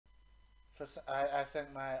I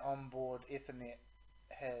think my onboard Ethernet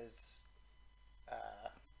has,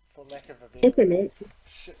 for lack of a better Ethernet? word,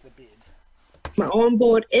 shit the bed. My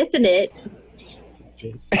onboard Ethernet.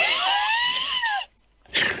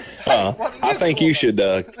 I think you should.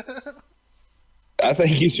 I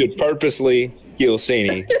think you should purposely kill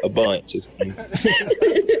Cini a bunch.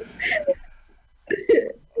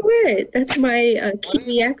 What? That's my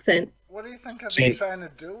Kiwi accent. What do you think I've been trying to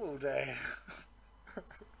do all day?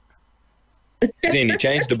 Cini,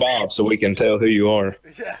 change to Bob so we can tell who you are.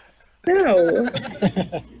 Yeah. No.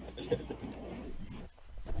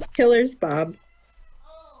 Killer's Bob.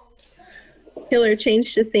 Killer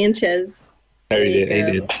changed to Sanchez. There he did. He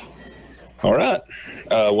did. All right.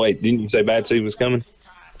 Wait, didn't you say Bad Seed was coming?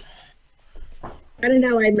 I don't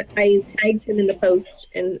know. I tagged him in the post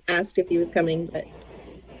and asked if he was coming, but.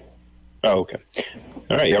 Oh, okay.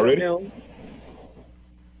 All right, y'all ready? No.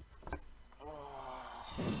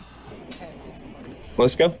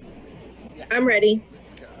 Let's go. I'm ready.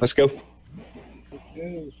 Let's go. Let's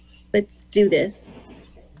go. Let's do this.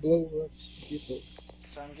 Blow up people.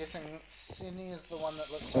 So I'm guessing Cini is the one that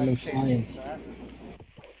looks Summon like Sanchez,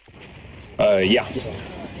 flying. Yeah.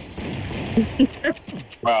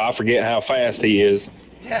 Wow, I forget how fast he is.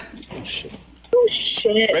 Yeah. Oh shit. Oh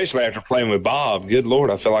shit. Especially after playing with Bob. Good Lord,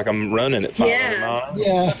 I feel like I'm running at 500 miles.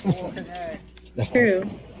 Yeah. True.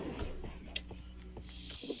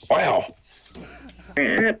 Wow.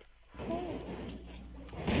 Crap.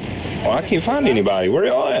 Well, I can't find anybody. Where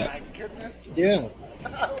y'all Oh at? my goodness. Yeah.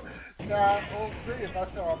 Nah, all three of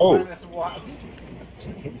us are on -1.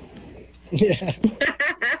 Yeah.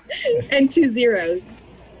 And 2 zeros.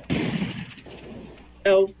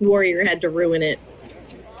 Oh, Warrior had to ruin it.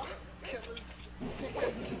 Killer's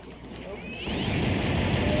second.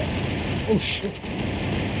 Oh shit.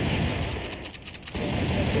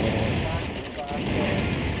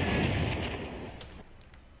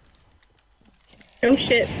 Oh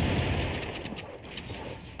shit.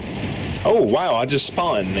 Oh, wow, I just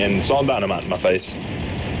spawned and saw dynamite in my face. Even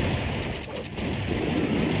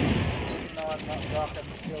though I'm not rock,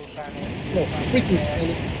 I'm still trying to... No freaking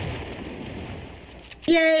skeleton.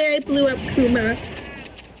 Yay, I blew up Kuma.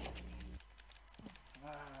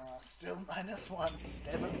 Still -1.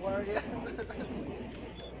 Damn it, Warrior.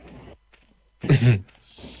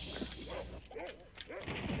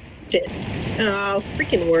 Shit. Oh,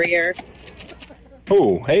 freaking Warrior.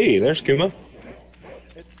 Oh, hey, there's Kuma.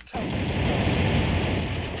 It's tough.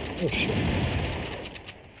 Oh shit.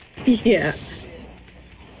 Yeah.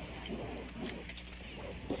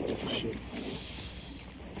 Shit.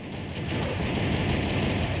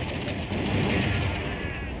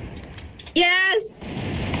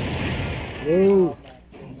 Yes! Whoa.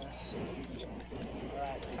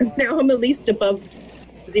 Now I'm at least above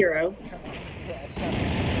 0.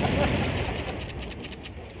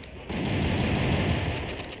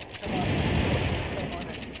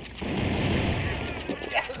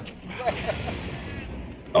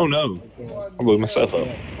 Oh no, I blew myself up.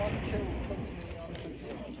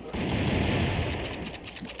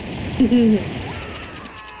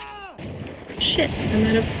 Shit, I'm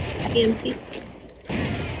out of TNT.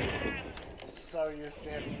 So you're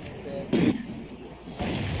standing in bed.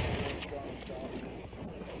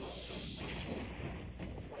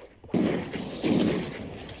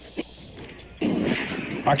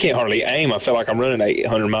 I can't hardly aim. I feel like I'm running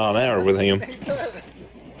 800 mile an hour with him.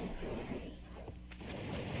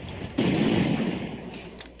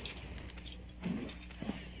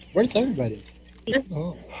 Where's everybody? Yeah.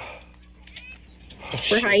 Oh.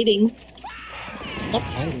 We're hiding. Stop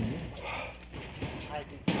hiding.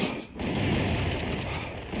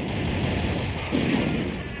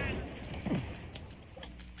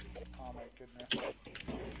 Oh my goodness.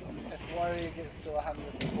 If Warrior gets to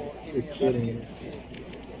 100 before any of us kidding. gets to 10,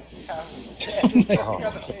 how sad is that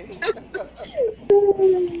gonna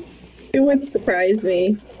be? It wouldn't surprise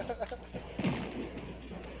me.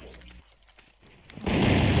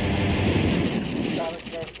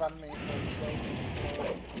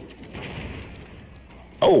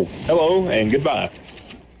 Oh, hello and goodbye.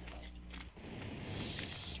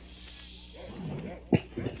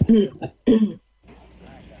 Leave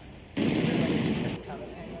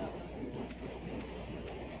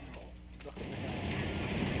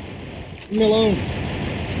me alone.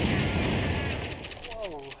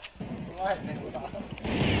 Whoa, lightning fast.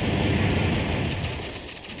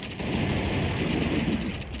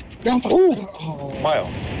 Ooh. Oh. Wow.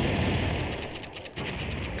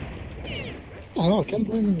 Oh, can't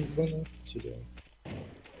blame me. Today.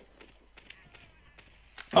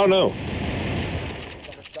 Oh no.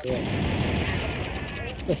 Yeah.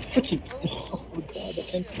 The freaking. Oh god, I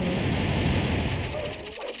can't.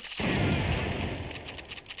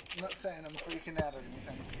 saying I'm freaking out or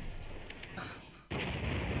anything.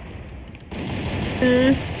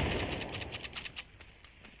 Uh,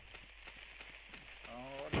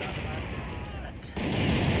 Oh, Dynamite.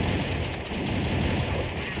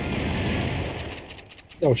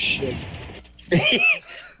 Oh shit.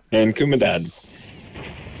 And Kuma died.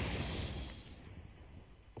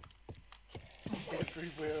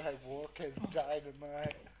 Everywhere I walk has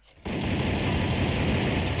dynamite.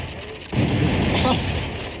 Oh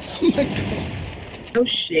my god. oh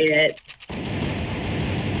shit.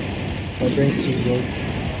 My brain's too low.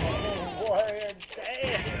 Oh, Warrior,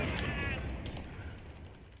 damn!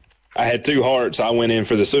 I had 2 hearts. I went in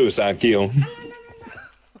for the suicide kill.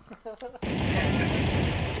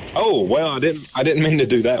 Oh well, I didn't mean to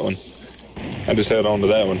do that one. I just held on to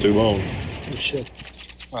that one too long. Oh shit.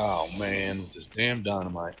 Oh man, this damn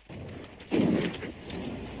dynamite.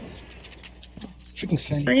 Freaking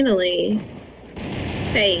same. Finally.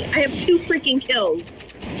 Hey, I have 2 freaking kills.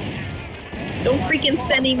 Don't freaking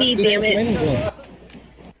send me, damn it.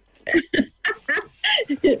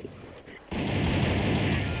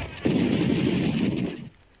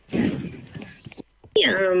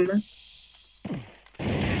 Yum.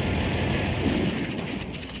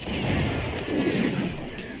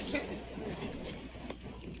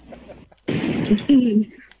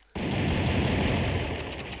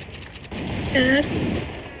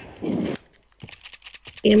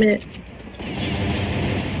 Damn it.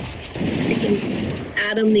 Freaking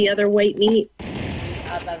Adam, the other white meat.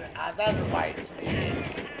 Other white meat.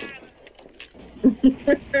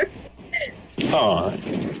 Oh,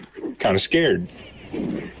 kind of scared.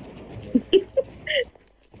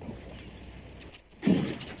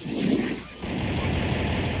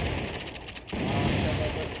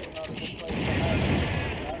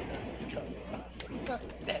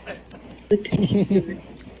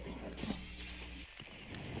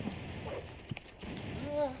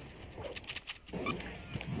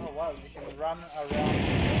 Oh wow, you can run around.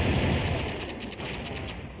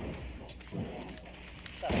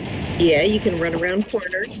 Shut up. Yeah, you can run around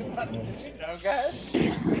corners. Did you know, guys? Oh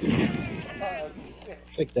shit.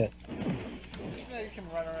 Take that. Did you know you can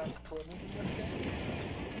run around corners in this game?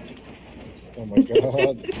 Oh my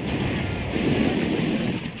god.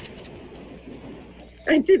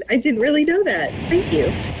 I didn't really know that. Thank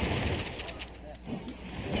you.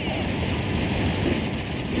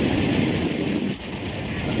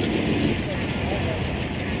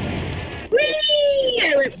 Whee!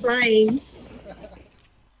 I went flying.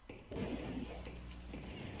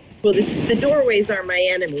 Well, the doorways are my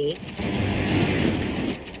enemy.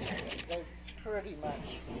 They pretty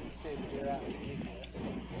much said you're out to get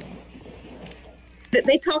you. But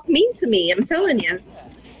they talk mean to me, I'm telling you.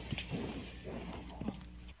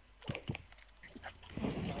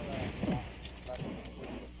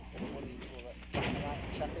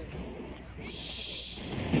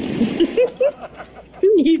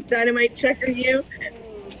 You dynamite checker, you.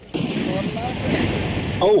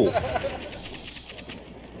 Oh,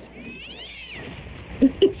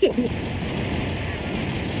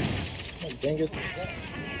 Oh, dang it.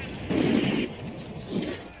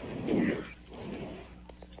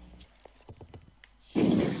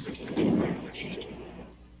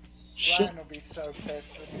 Shit. Ryan will be so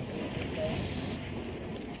pissed when he sees this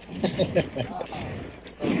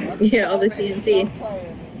game. Yeah, all the TNT. Stop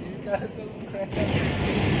playing. You guys are crap.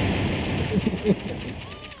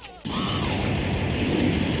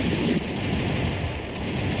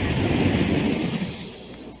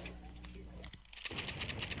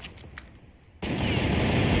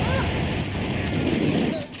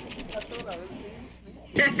 I thought I was being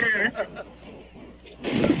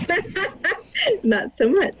sneaky. Not so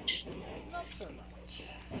much. Not so much.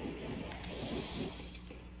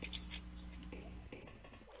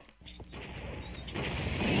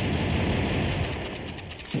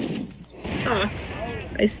 Ah,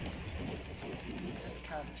 I s- You just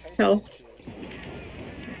can't chase Oh. bitches.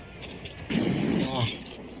 Ah,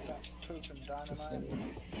 Stop pooping dynamite.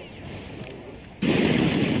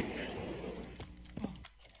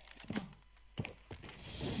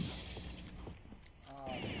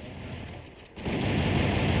 Oh,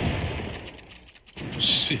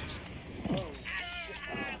 Shit. oh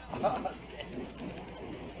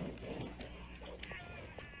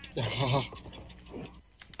shit. ah.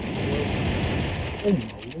 Oh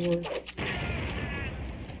my lord.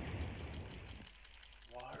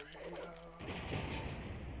 Wario.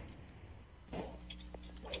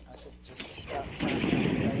 I should just stop trying to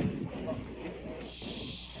play box techniques.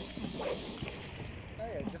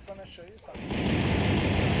 Hey, I just want to show you something.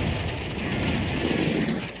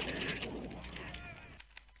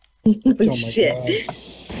 Oh, Oh my shit. god.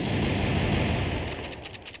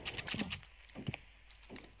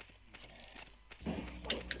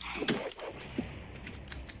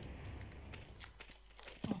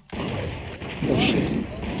 Oh shit.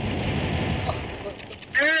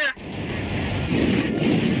 Ah!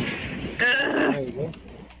 Ah! There you go.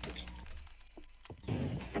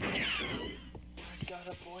 Got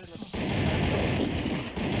a boiler.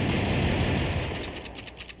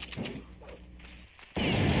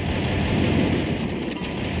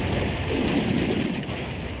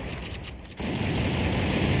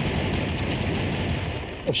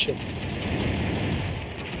 Oh shit.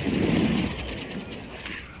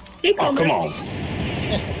 Hey, Oh, Coma. come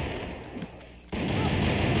on.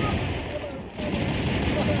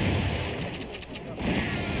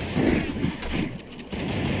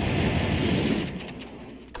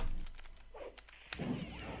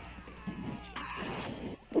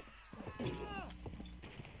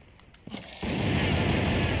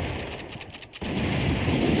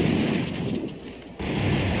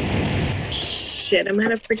 Shit, I'm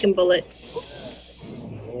out of freaking bullets.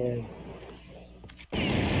 Lord.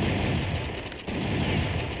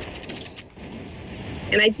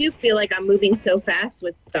 And I do feel like I'm moving so fast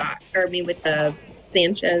with the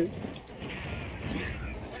Sanchez.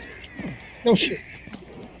 No shit.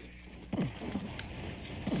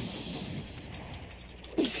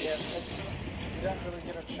 Yeah, you don't really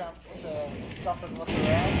get a chance to stop and look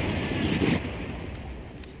around.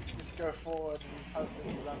 Just go forward and hope that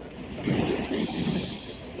you run into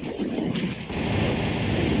something.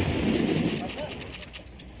 Okay.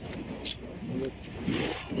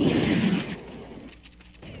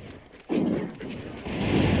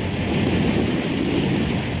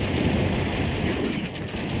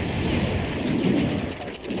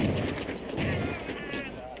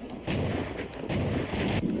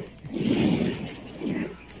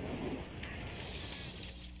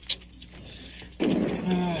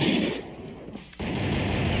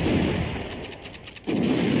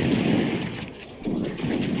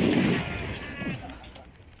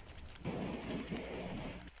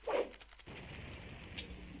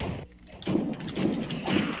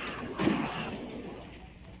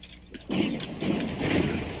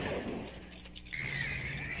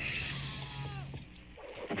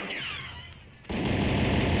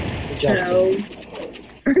 Good job, No. Sam.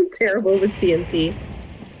 I'm terrible with TNT.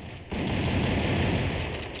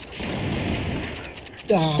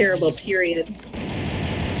 Ah, Terrible, period.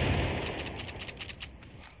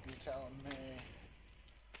 You telling me?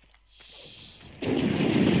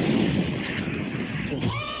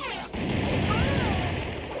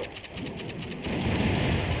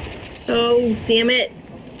 Oh, damn it.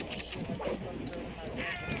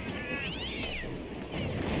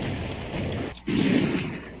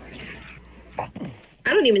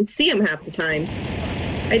 I don't even see him half the time.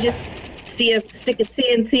 I just see a stick of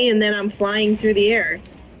TNT and then I'm flying through the air.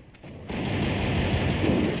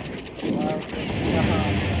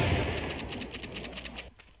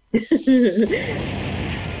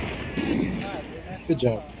 good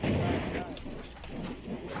job.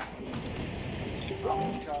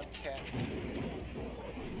 Oh god, cat.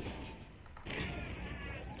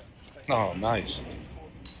 Oh, nice.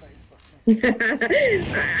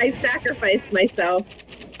 I sacrificed myself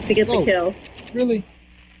to get the Oh. kill. Really?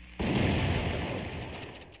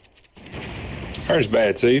 There's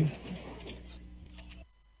bad seed.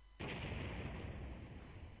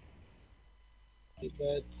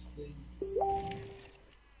 Let's see.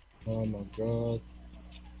 Oh my god.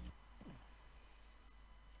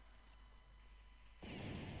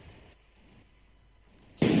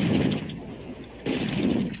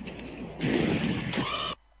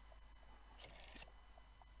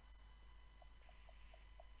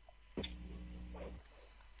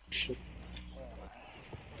 Shit.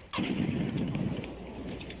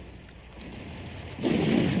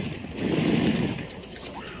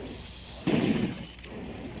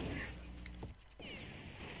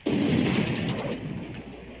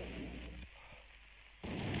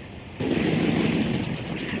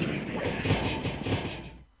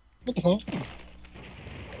 What the hell?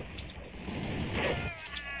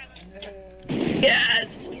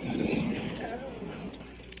 Yes!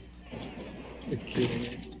 You're kidding me.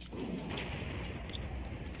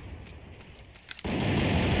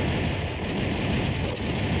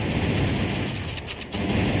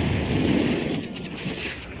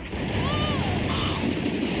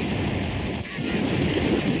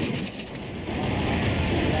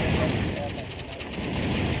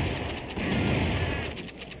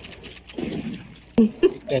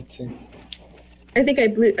 That's it. I think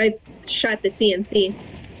I shot the TNT.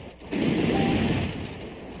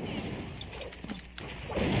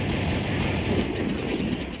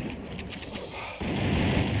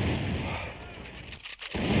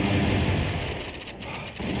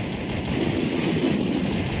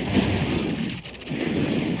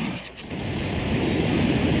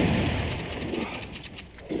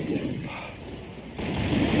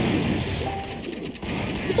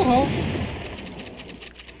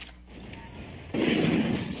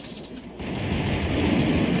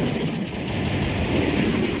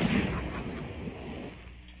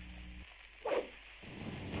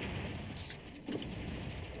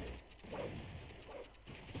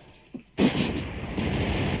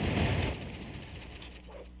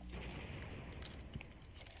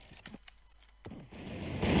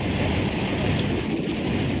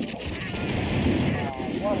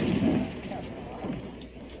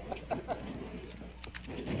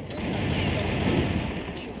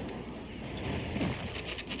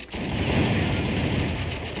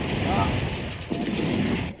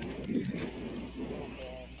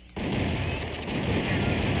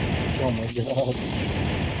 Oh my god.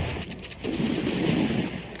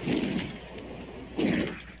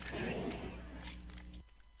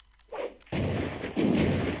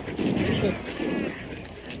 Shit.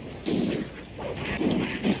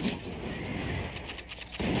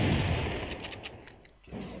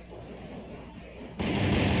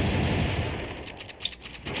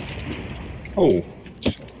 Oh,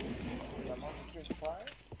 Someone just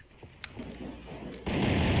replied.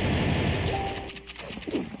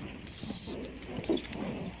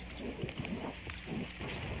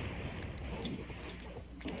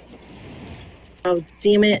 Oh,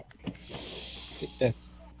 damn it. Take that.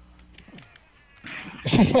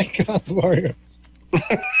 Oh my god, Mario.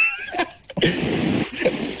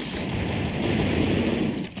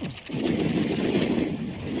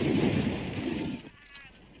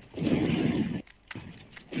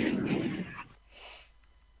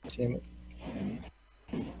 Damn it.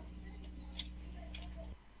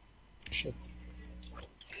 Shit.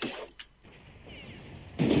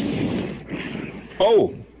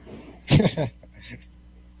 oh,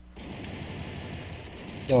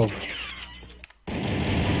 No.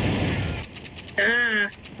 Ah.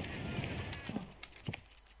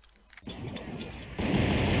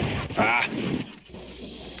 ah.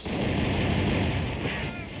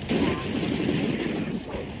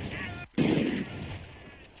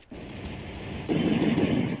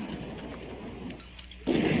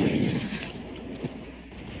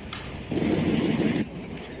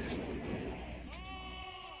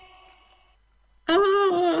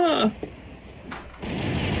 Ah.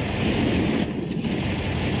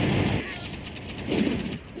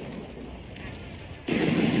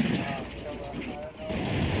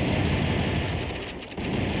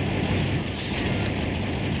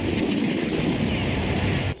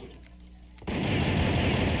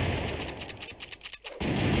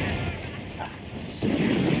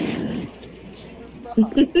 She was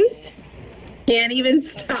behind me. Can't even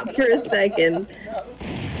stop for a second. No.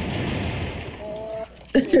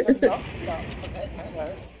 Or even not stop for that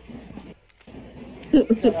matter.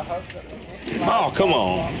 Just gotta hope that the Oh, come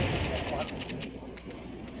on.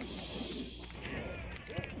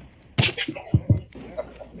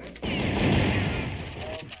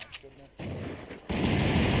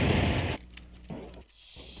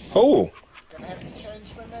 Oh, Gonna have to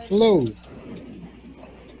change my name. Hello.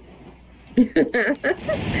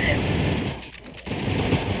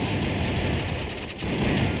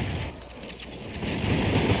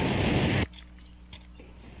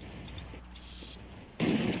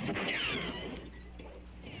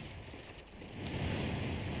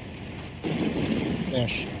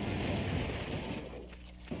 Dash.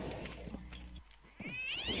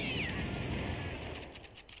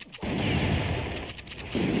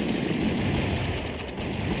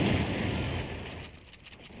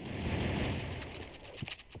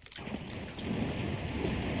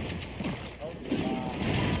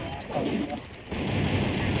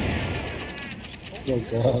 Oh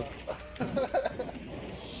god.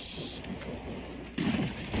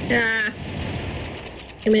 Ah.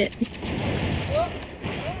 Damn it.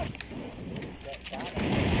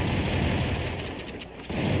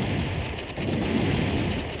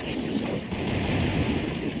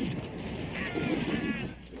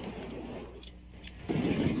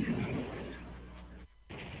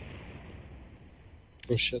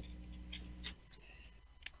 Oh shit.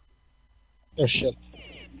 Oh shit.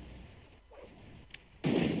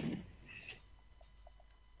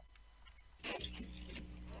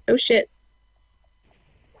 Oh shit.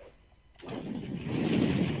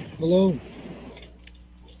 Hello.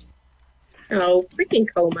 Oh, freaking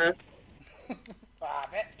coma. Ah,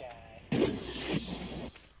 that guy.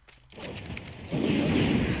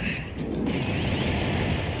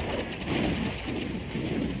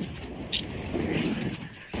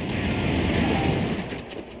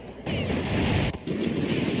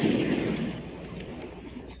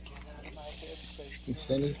 Get out of my head, please.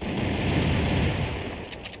 Insanity.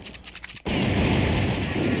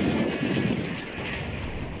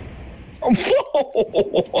 oh.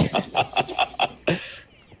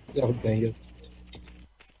 Oh dang it.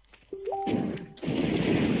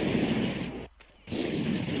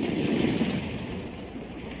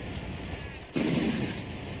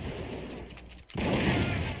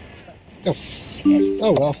 Oh,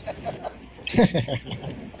 oh well.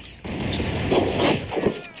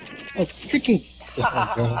 Oh freaking.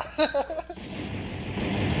 Oh god.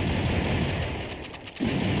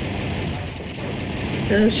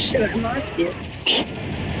 Oh shit, I lost you. I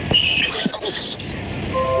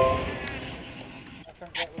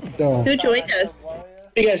think that was the Duh. Who first joined time I us? killed Warrior.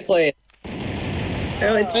 What are you guys playing?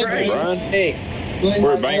 Oh, it's Hey, Brian. Brian. Hey,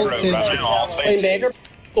 We're at Bankrupt right now. I'll say Playing Bankrupt?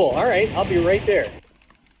 Cool. All right. I'll be right there.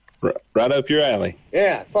 right up your alley.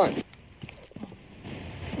 Yeah, fun.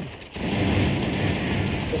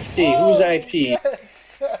 Let's see. Who's IP?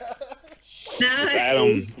 Yes. Nice.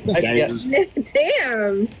 Adam. I see it. James.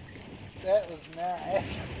 Damn. That was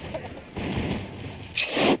nice.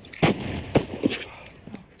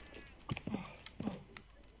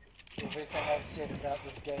 Everything I've said about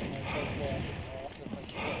this game, I take back.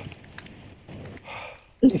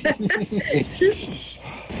 It's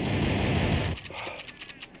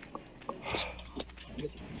awesome.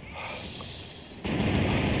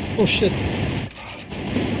 Oh shit.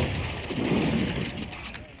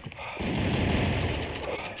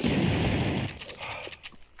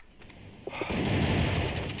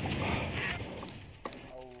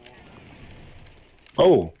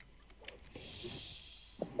 Oh.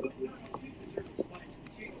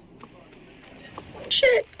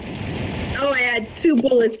 Shit. Oh, I had 2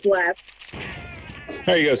 bullets left.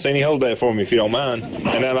 There you go, Sandy. Hold that for me if you don't mind.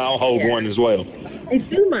 And then I'll hold one as well. I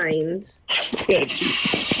do mind.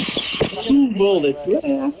 2 bullets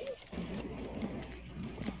left.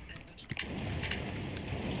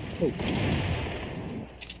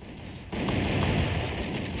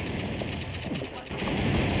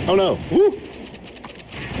 Oh no. Woo.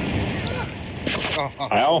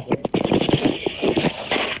 Ow.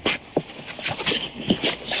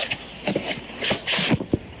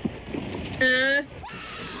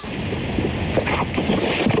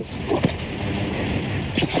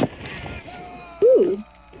 Ooh.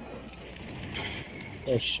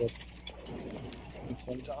 Oh shit.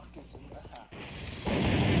 Doc is in the house.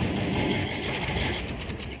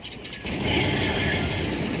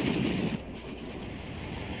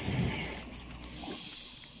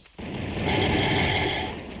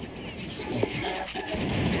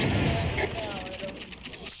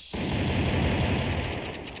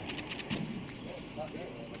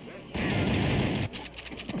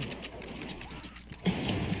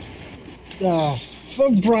 Ah,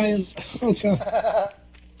 fuck Brian. Okay. Ah.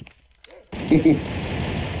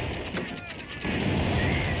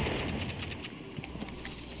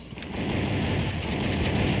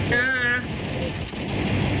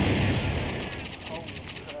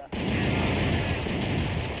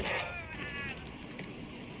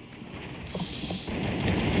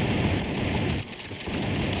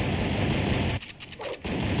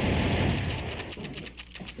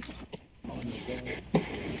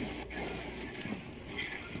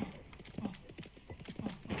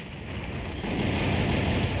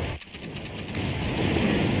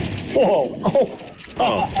 Whoa. Oh.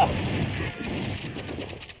 Oh.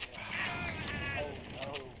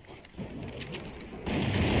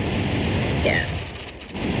 Yes.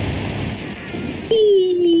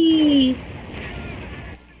 Eee.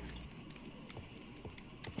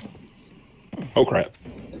 Oh crap.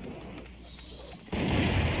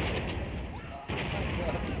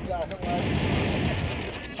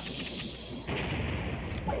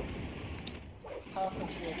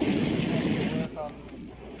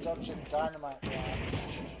 Dynamite round.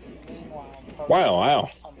 Meanwhile, Wow, wow.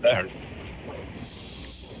 That hurt.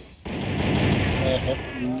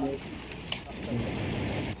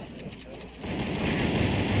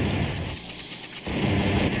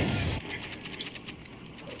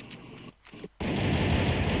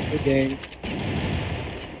 Good game.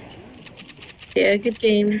 Yeah, good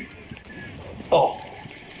game. Oh.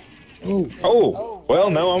 Oh. Oh. Well,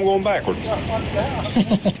 no, I'm going backwards.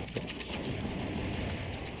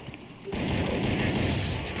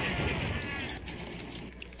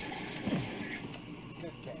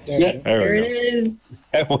 Yeah. There There we it go. is.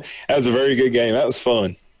 That was a very good game. That was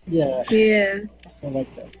fun. Yeah, Yeah. I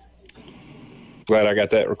like that. Glad I got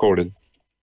that recorded.